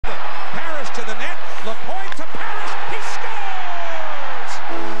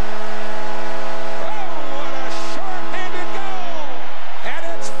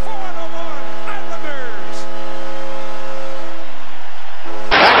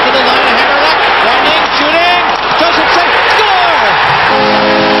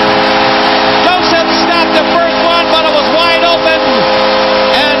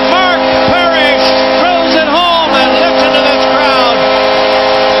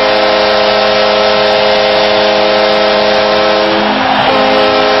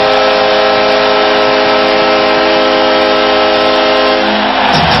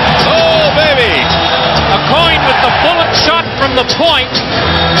the point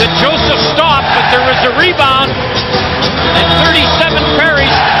that Joseph stopped, but there was a rebound, and 37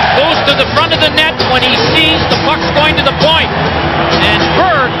 Parrish goes to the front of the net when he sees the puck's going to the point, and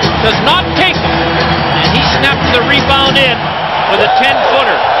Berg does not take it, and he snaps the rebound in with a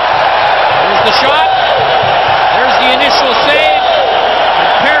 10-footer. There's the shot, there's the initial save, and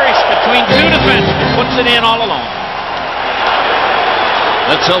Parrish between two defenders puts it in all alone.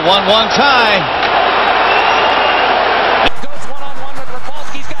 It's a 1-1 tie.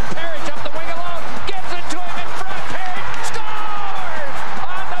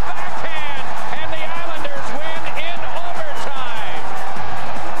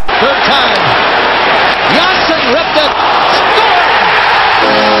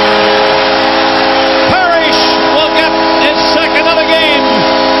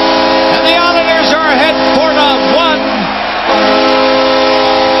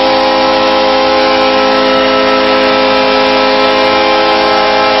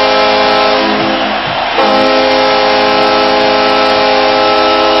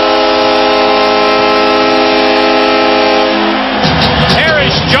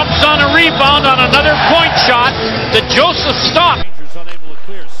 Rebound on another point shot that Joseph stopped. Rangers unable to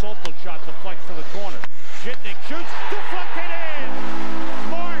clear. Sopel shot deflects to the corner. Jitnik shoots, deflected in.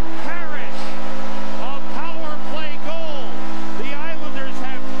 Mark Parrish, a power play goal. The Islanders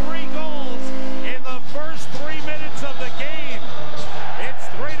have 3 goals in the first 3 minutes of the game. It's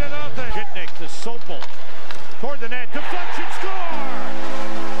 3-0. Jitnik to Sopel, toward the net, deflection, score.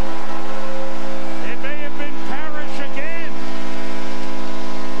 It may have been Parrish again.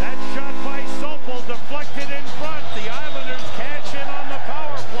 Deflected in front. The Islanders cash in on the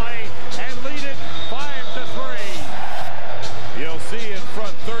power play and lead it 5-3. You'll see in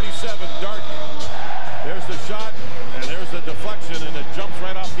front 37 Dart. There's the shot and there's the deflection, and it jumps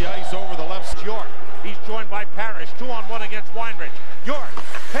right off the ice over the left. York. He's joined by Parrish. 2-on-1 against Weinrich. York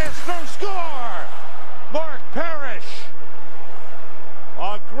pass through, score. Mark Parrish.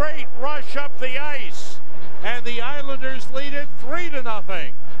 A great rush up the ice, and the Islanders lead it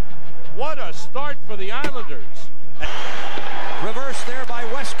 3-0. What a start for the Islanders. Reverse there by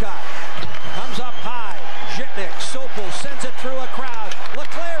Westcott. Comes up high. Jitnik, Sopel sends it through a crowd.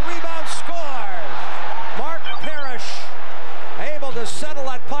 LeClaire rebound, scores. Mark Parrish able to settle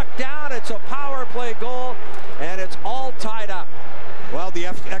that puck down. It's a power play goal, and it's all tied up. Well, the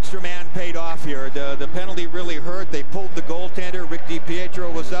extra man paid off here. The penalty really hurt. They pulled the goaltender. Rick DiPietro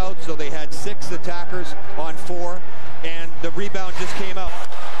was out, so they had 6 attackers on 4, and the rebound just came out.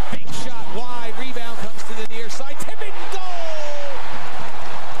 Big shot wide, rebound comes to the near side.